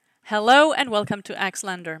Hello and welcome to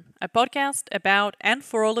Axlander, a podcast about and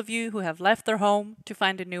for all of you who have left their home to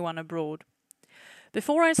find a new one abroad.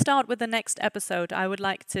 Before I start with the next episode, I would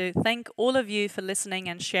like to thank all of you for listening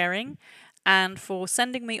and sharing, and for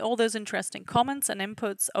sending me all those interesting comments and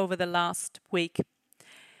inputs over the last week.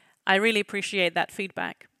 I really appreciate that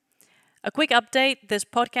feedback. A quick update, this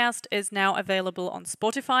podcast is now available on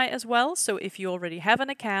Spotify as well, so if you already have an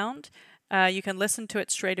account, you can listen to it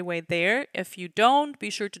straight away there. If you don't, be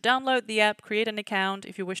sure to download the app, create an account.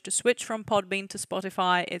 If you wish to switch from Podbean to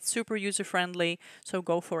Spotify, it's super user-friendly, so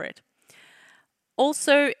go for it.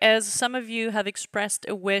 Also, as some of you have expressed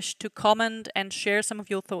a wish to comment and share some of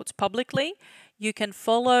your thoughts publicly, you can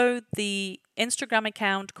follow the Instagram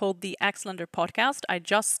account called the Axlander Podcast. I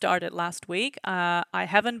just started last week. I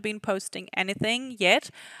haven't been posting anything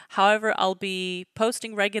yet. However, I'll be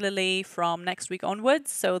posting regularly from next week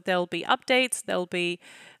onwards. So there'll be updates,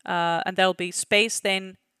 there'll be space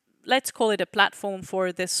then. Let's call it a platform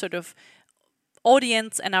for this sort of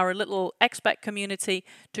audience and our little expat community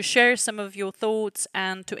to share some of your thoughts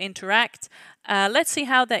and to interact. Let's see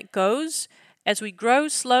how that goes. As we grow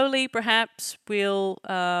slowly, perhaps we'll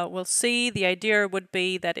see. The idea would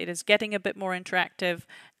be that it is getting a bit more interactive,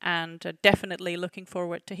 and definitely looking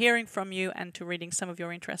forward to hearing from you and to reading some of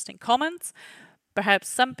your interesting comments. Perhaps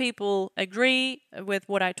some people agree with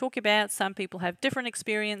what I talk about. Some people have different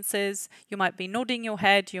experiences. You might be nodding your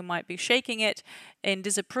head, you might be shaking it in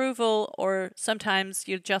disapproval, or sometimes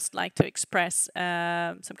you just like to express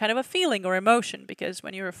some kind of a feeling or emotion, because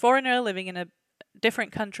when you're a foreigner living in a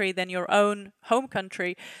different country than your own home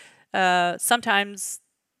country, sometimes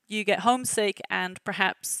you get homesick, and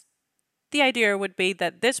perhaps the idea would be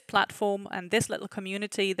that this platform and this little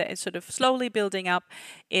community that is sort of slowly building up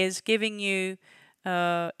is giving you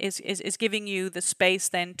giving you the space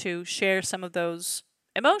then to share some of those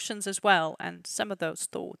emotions as well and some of those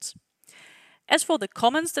thoughts. As for the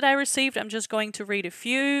comments that I received, I'm just going to read a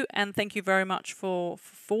few, and thank you very much for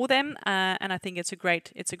them. And I think it's a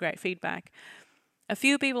great feedback. A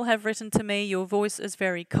few people have written to me, your voice is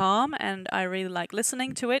very calm and I really like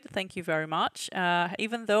listening to it. Thank you very much.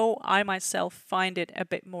 Even though I myself find it a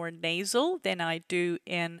bit more nasal than I do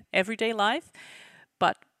in everyday life,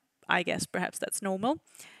 but I guess perhaps that's normal.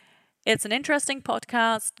 It's an interesting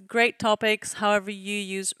podcast, great topics, however you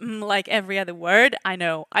use like every other word. I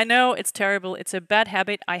know, it's terrible. It's a bad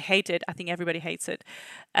habit. I hate it. I think everybody hates it.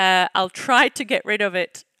 I'll try to get rid of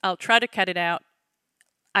it. I'll try to cut it out.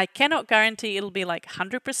 I cannot guarantee it'll be like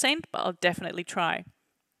 100%, but I'll definitely try.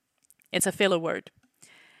 It's a filler word.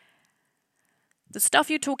 The stuff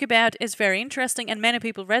you talk about is very interesting, and many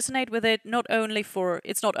people resonate with it. It's not only for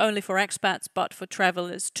expats, but for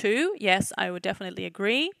travelers too. Yes, I would definitely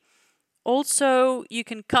agree. Also, you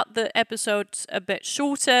can cut the episodes a bit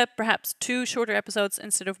shorter, perhaps 2 shorter episodes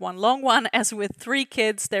instead of 1 long one. As with 3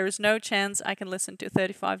 kids, there is no chance I can listen to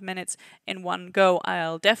 35 minutes in one go.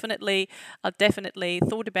 I'll definitely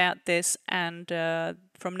thought about this, and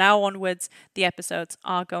from now onwards, the episodes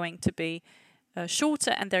are going to be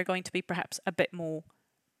shorter, and they're going to be perhaps a bit more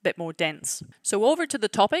dense. So over to the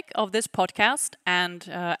topic of this podcast, and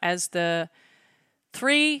as the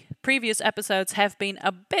 3 previous episodes have been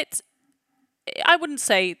a bit, I wouldn't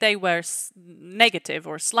say they were negative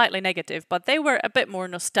or slightly negative, but they were a bit more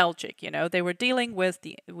nostalgic. You know, they were dealing with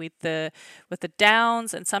the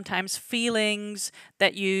downs and sometimes feelings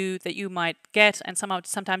that you might get, and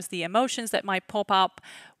sometimes the emotions that might pop up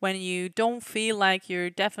when you don't feel like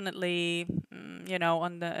you're definitely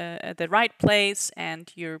on the right place,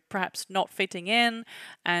 and you're perhaps not fitting in,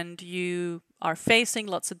 and you are facing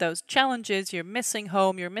lots of those challenges. You're missing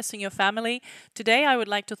home, you're missing your family. Today I would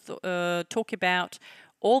like to talk about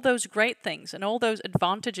all those great things and all those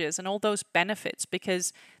advantages and all those benefits,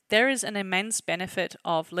 because there is an immense benefit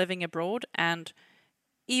of living abroad, and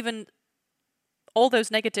even all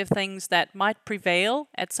those negative things that might prevail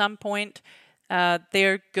at some point,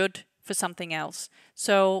 they're good for something else.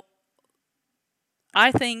 So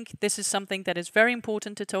I think this is something that is very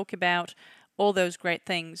important to talk about, all those great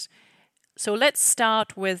things. So let's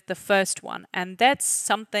start with the first one, and that's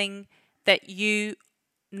something that you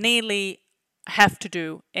nearly have to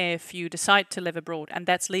do if you decide to live abroad, and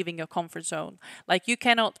that's leaving your comfort zone. Like, you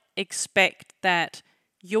cannot expect that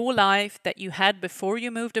your life that you had before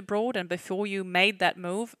you moved abroad and before you made that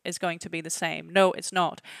move is going to be the same. No, it's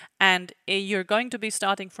not. And you're going to be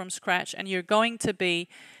starting from scratch, and you're going to be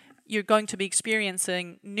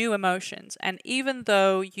experiencing new emotions. And even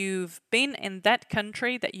though you've been in that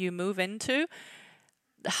country that you move into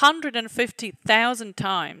 150,000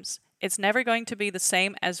 times, it's never going to be the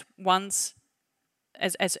same as when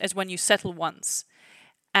you settle once.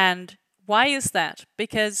 And Why is that?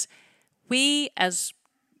 Because we as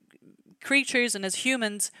creatures and as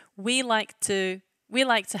humans, we like to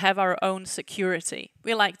have our own security.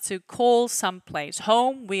 We like to call someplace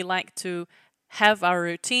home. We like to have our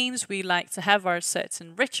routines. We like to have our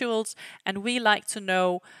certain rituals, and we like to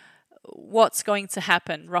know what's going to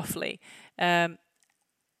happen roughly.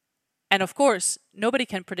 And of course, nobody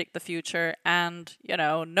can predict the future, and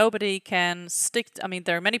nobody can stick.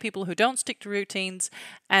 There are many people who don't stick to routines,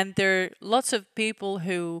 and there are lots of people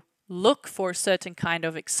who look for certain kind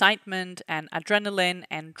of excitement and adrenaline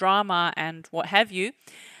and drama and what have you.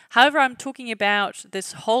 However, I'm talking about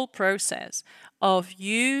this whole process of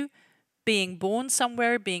you being born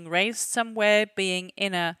somewhere, being raised somewhere, being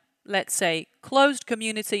in a, let's say, closed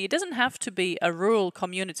community. It doesn't have to be a rural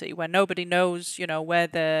community where nobody knows, where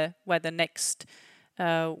the next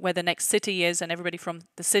city is, and everybody from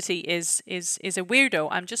the city is a weirdo.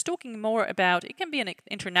 I'm just talking more about, it can be an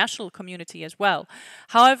international community as well.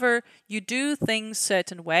 However, you do things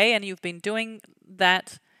certain way, and you've been doing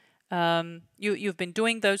that. You've been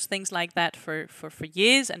doing those things like that for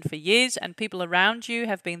years and for years, and people around you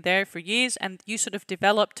have been there for years, and you sort of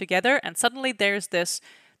develop together, and suddenly there is this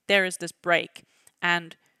break,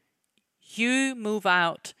 and you move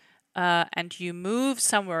out, and you move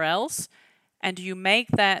somewhere else, and you make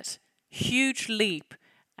that huge leap,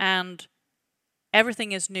 and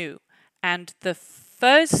everything is new. And the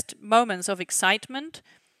first moments of excitement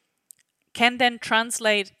can then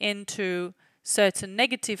translate into certain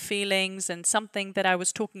negative feelings, and something that I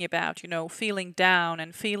was talking about, feeling down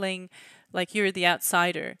and feeling like you're the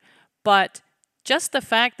outsider. But just the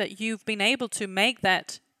fact that you've been able to make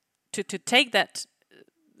that, to take that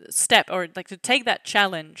step, or like to take that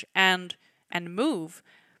challenge and move,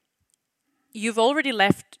 you've already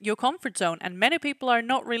left your comfort zone. And many people are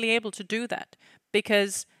not really able to do that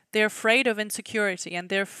because they're afraid of insecurity, and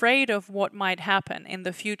they're afraid of what might happen in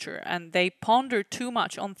the future, and they ponder too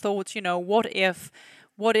much on thoughts, what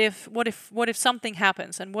if something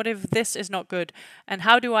happens, and what if this is not good, and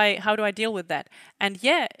how do I deal with that? And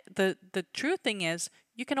yeah, the true thing is,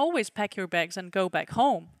 you can always pack your bags and go back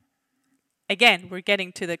home. Again, we're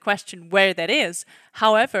getting to the question where that is.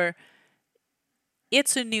 However,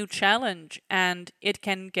 it's a new challenge, and it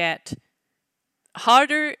can get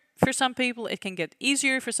harder for some people, it can get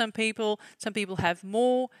easier for some people. Some people have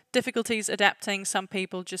more difficulties adapting. Some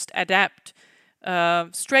people just adapt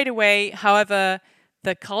straight away. However,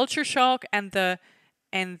 the culture shock and the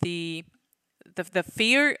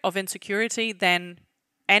fear of insecurity, then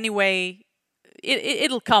anyway,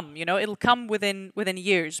 it'll come. It'll come within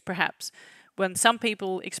years, perhaps. When some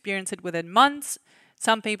people experience it within months,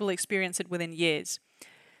 some people experience it within years.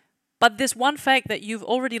 But this one fact that you've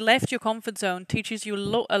already left your comfort zone teaches you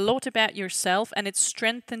a lot about yourself, and it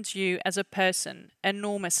strengthens you as a person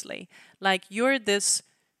enormously. Like, you're this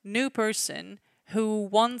new person who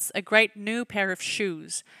wants a great new pair of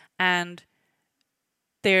shoes, and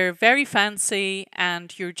they're very fancy,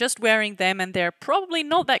 and you're just wearing them, and they're probably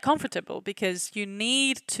not that comfortable because you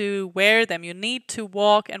need to wear them. You need to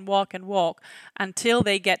walk and walk and walk until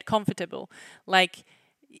they get comfortable. Like,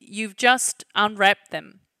 you've just unwrapped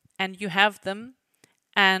them, and you have them,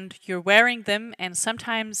 and you're wearing them, and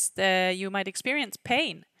sometimes you might experience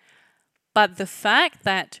pain. But the fact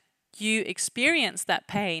that you experience that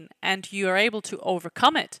pain, and you are able to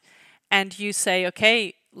overcome it, and you say,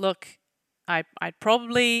 okay, look, I'm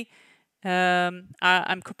probably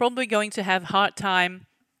going to have a hard time.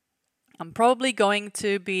 I'm probably going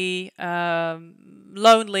to be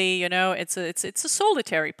lonely. It's a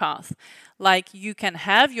solitary path. Like, you can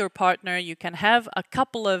have your partner, you can have a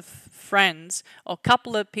couple of friends, or a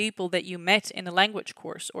couple of people that you met in a language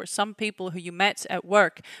course, or some people who you met at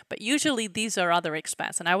work. But usually these are other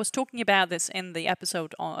expats, and I was talking about this in the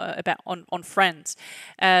episode on friends.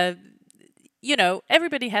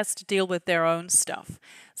 Everybody has to deal with their own stuff.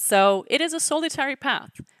 So it is a solitary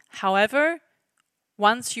path. However,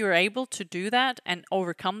 once you're able to do that and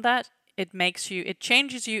overcome that, it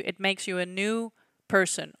changes you, it makes you a new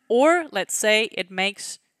person. Or let's say it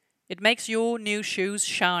makes your new shoes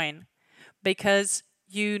shine, because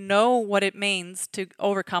you know what it means to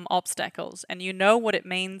overcome obstacles, and you know what it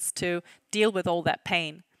means to deal with all that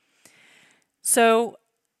pain. So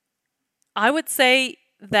I would say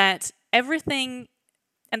that everything,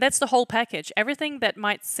 and that's the whole package, everything that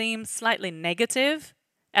might seem slightly negative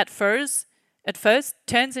at first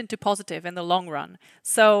turns into positive in the long run.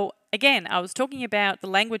 So again, I was talking about the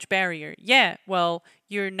language barrier. Yeah, well,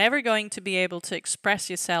 you're never going to be able to express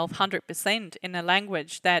yourself 100% in a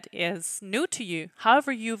language that is new to you.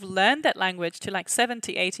 However, you've learned that language to like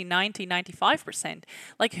 70, 80, 90, 95%.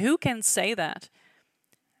 Like, who can say that?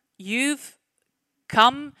 you've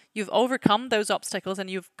overcome those obstacles, and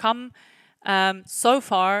you've come so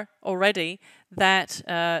far already that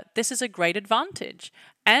this is a great advantage.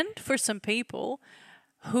 And for some people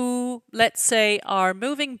who, let's say, are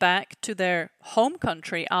moving back to their home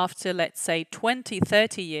country after, let's say, 20,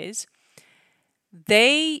 30 years,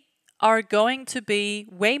 they are going to be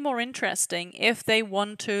way more interesting if they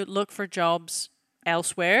want to look for jobs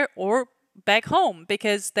elsewhere or back home,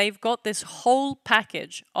 because they've got this whole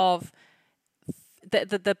package of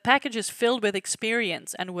the package is filled with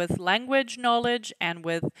experience and with language knowledge and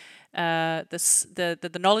with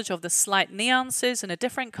the knowledge of the slight nuances in a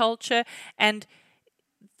different culture. And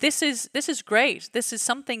this is great. This is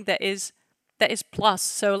something that is plus.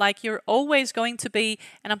 So like, you're always going to be,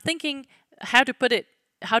 and I'm thinking how to put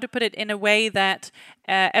it in a way that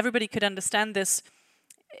everybody could understand this.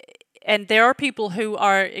 And there are people who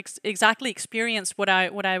are exactly experienced what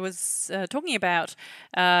I was talking about.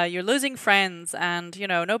 You're losing friends, and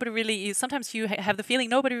nobody really. Sometimes you have the feeling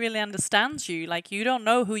nobody really understands you. Like, you don't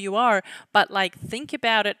know who you are. But like, think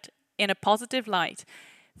about it in a positive light.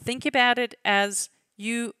 Think about it as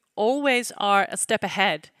you always are a step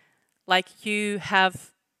ahead. Like, you have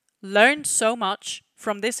learned so much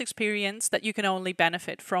from this experience that you can only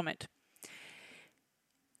benefit from it.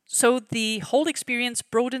 So the whole experience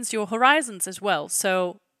broadens your horizons as well.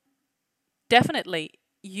 So definitely,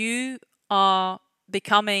 you are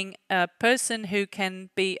becoming a person who can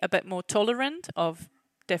be a bit more tolerant of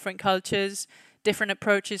different cultures, different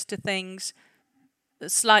approaches to things,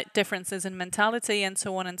 slight differences in mentality, and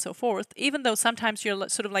so on and so forth. Even though sometimes you're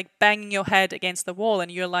sort of like banging your head against the wall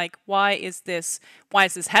and you're like, why is this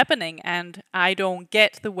happening? And I don't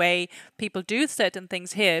get the way people do certain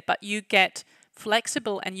things here. But you get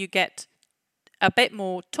flexible and you get a bit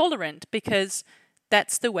more tolerant, because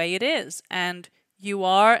that's the way it is. And you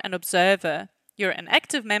are an observer. You're an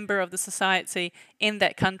active member of the society in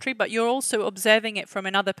that country, but you're also observing it from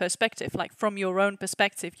another perspective, like from your own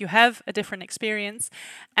perspective. You have a different experience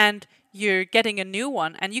and you're getting a new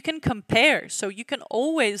one, and you can compare. So you can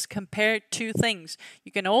always compare two things.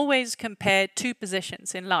 You can always compare two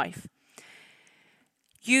positions in life.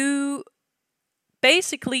 You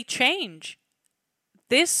basically change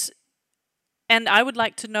this, and I would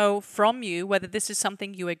like to know from you whether this is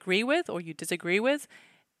something you agree with or you disagree with.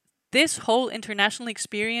 This whole international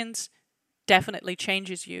experience definitely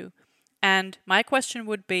changes you. And my question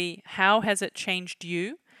would be, how has it changed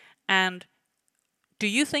you? And do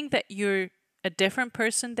you think that you're a different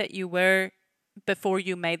person that you were before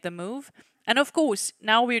you made the move? And of course,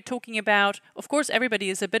 now we're talking about, of course, everybody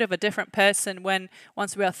is a bit of a different person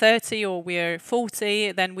once we are 30 or we're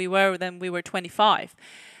 40 than we were 25.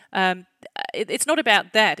 It's not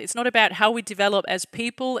about that. It's not about how we develop as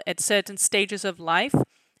people at certain stages of life.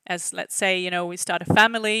 As, let's say, we start a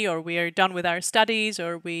family, or we are done with our studies,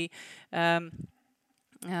 or we have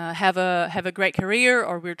a great career,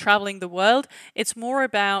 or we're traveling the world. It's more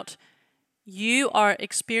about you are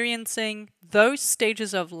experiencing those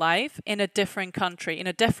stages of life in a different country, in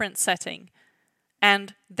a different setting.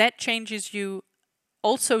 And that changes you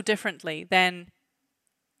also differently than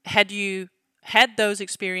had you had those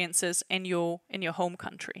experiences in your home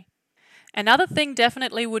country. Another thing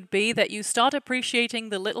definitely would be that you start appreciating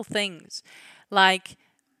the little things. Like,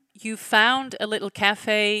 you found a little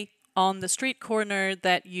cafe on the street corner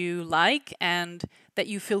that you like and that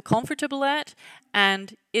you feel comfortable at,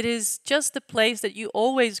 and it is just the place that you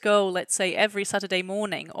always go, let's say every Saturday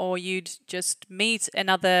morning, or you'd just meet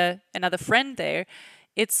another friend there.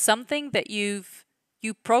 It's something that you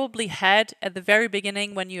probably had at the very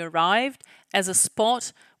beginning when you arrived as a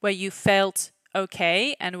spot where you felt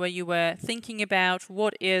okay and where you were thinking about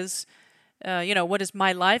what is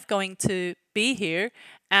my life going to be here,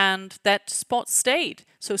 and that spot stayed.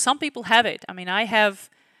 So some people have it. I mean, I have,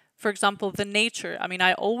 for example, the nature. I mean,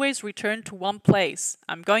 I always return to one place.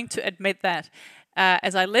 I'm going to admit that.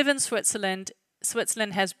 As I live in Switzerland,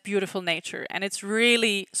 Switzerland has beautiful nature, and it's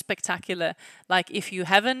really spectacular. Like, if you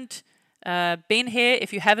haven't been here,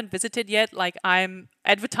 if you haven't visited yet, like, I'm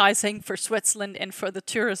advertising for Switzerland and for the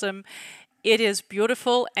tourism. It is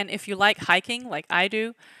beautiful, and if you like hiking, like I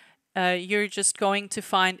do, you're just going to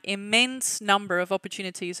find immense number of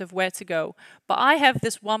opportunities of where to go. But I have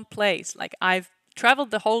this one place, like, I've traveled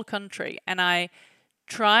the whole country, and I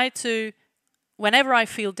try to, whenever I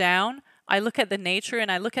feel down, I look at the nature,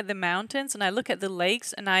 and I look at the mountains, and I look at the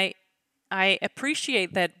lakes, and I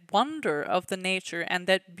appreciate that wonder of the nature and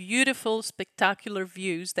that beautiful, spectacular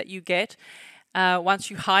views that you get once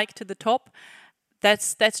you hike to the top.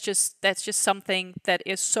 That's just something that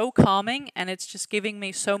is so calming, and it's just giving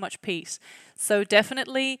me so much peace. So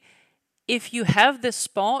definitely if you have this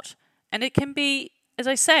spot, and it can be, as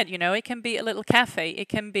I said, it can be a little cafe, it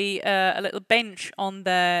can be a little bench on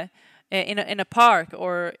the in a park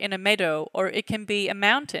or in a meadow, or it can be a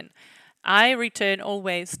mountain. I return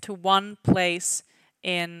always to one place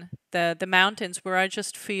in the mountains where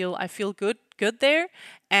I feel good there,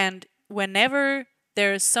 and whenever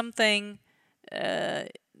there's something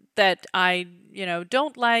that I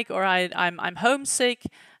don't like, or I'm homesick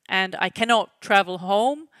and I cannot travel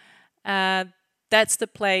home, that's the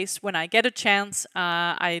place when I get a chance.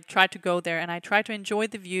 I try to go there and I try to enjoy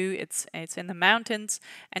the view. It's in the mountains,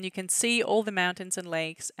 and you can see all the mountains and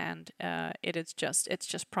lakes, and it's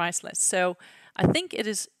just priceless. So I think it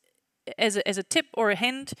is, as a tip or a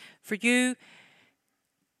hint for you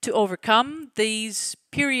to overcome these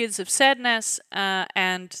periods of sadness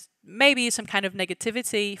and maybe some kind of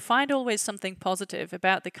negativity, find always something positive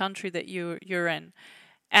about the country that you're in.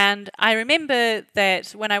 And I remember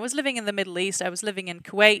that when I was living in the Middle East, I was living in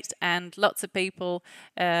Kuwait, and lots of people,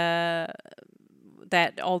 that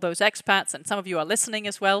all those expats, and some of you are listening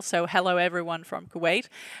as well, so hello everyone from Kuwait.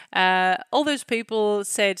 All those people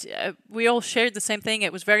said, we all shared the same thing.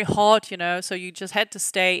 It was very hot, so you just had to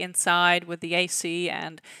stay inside with the AC,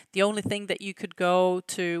 and the only thing that you could go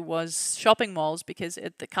to was shopping malls, because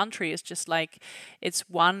the country is just like, it's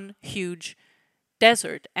one huge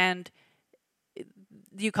desert, and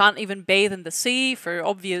you can't even bathe in the sea for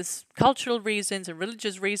obvious cultural reasons and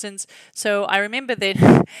religious reasons. So I remember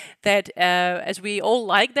that as we all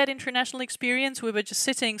liked that international experience, we were just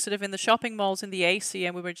sitting sort of in the shopping malls in the AC,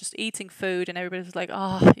 and we were just eating food, and everybody was like,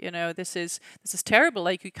 "Oh, this is terrible.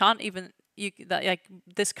 Like, you can't even." Like,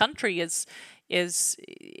 this country is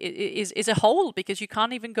a hole, because you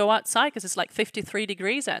can't even go outside because it's like 53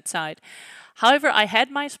 degrees outside. However, I had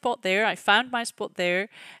my spot there. I found my spot there.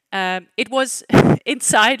 It was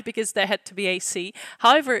inside because there had to be AC.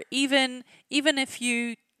 However, even if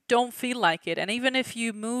you don't feel like it, and even if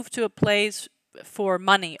you move to a place for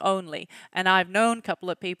money only, and I've known a couple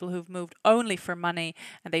of people who've moved only for money,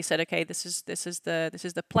 and they said, okay, this is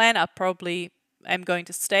the plan. I probably am going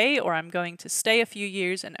to stay, or I'm going to stay a few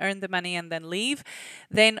years and earn the money and then leave.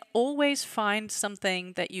 Then always find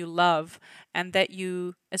something that you love and that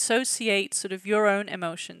you associate sort of your own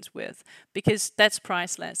emotions with, because that's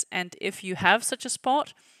priceless. And if you have such a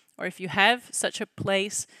spot, or if you have such a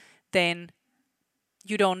place, then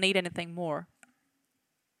you don't need anything more.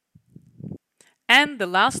 And the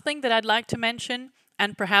last thing that I'd like to mention,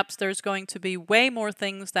 and perhaps there's going to be way more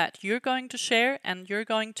things that you're going to share and you're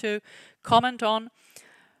going to comment on.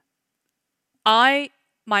 I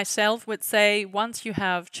myself would say, once you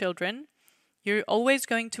have children, you're always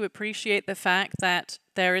going to appreciate the fact that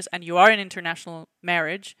there is, and you are in international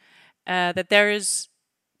marriage, that there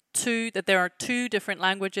are two different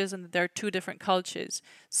languages and that there are two different cultures.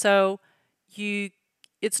 So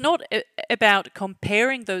it's not about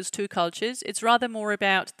comparing those two cultures. It's rather more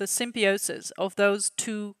about the symbiosis of those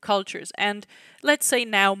two cultures. And let's say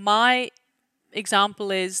now my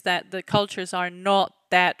example is that the cultures are not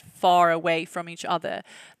that far away from each other.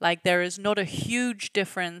 Like, there is not a huge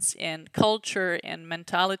difference in culture and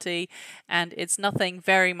mentality, and it's nothing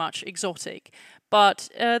very much exotic. But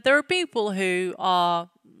there are people who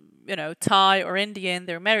are Thai or Indian,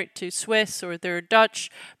 they're married to Swiss, or they're Dutch,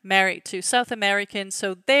 married to South American.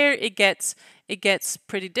 So there it gets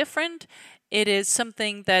pretty different. It is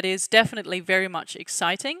something that is definitely very much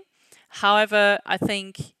exciting. However, I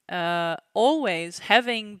think always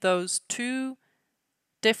having those two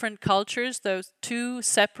different cultures, those two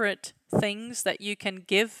separate things that you can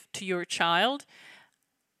give to your child,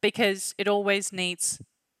 because it always needs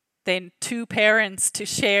then two parents to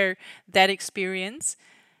share that experience.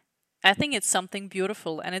 I think it's something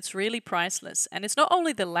beautiful, and it's really priceless. And it's not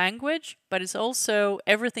only the language, but it's also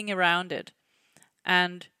everything around it.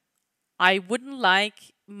 And I wouldn't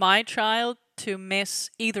like my child to miss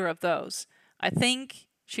either of those. I think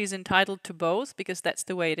she's entitled to both, because that's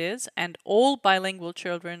the way it is. And all bilingual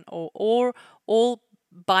children, or all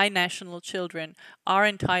binational children, are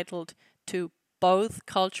entitled to both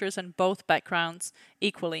cultures and both backgrounds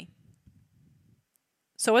equally.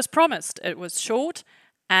 So as promised, it was short,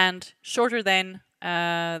 and shorter than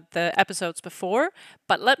the episodes before.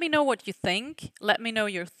 But let me know what you think. Let me know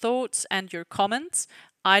your thoughts and your comments.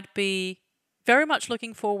 I'd be very much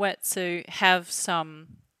looking forward to have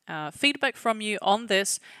some feedback from you on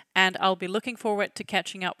this, and I'll be looking forward to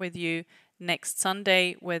catching up with you next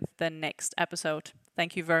Sunday with the next episode.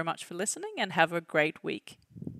 Thank you very much for listening, and have a great week.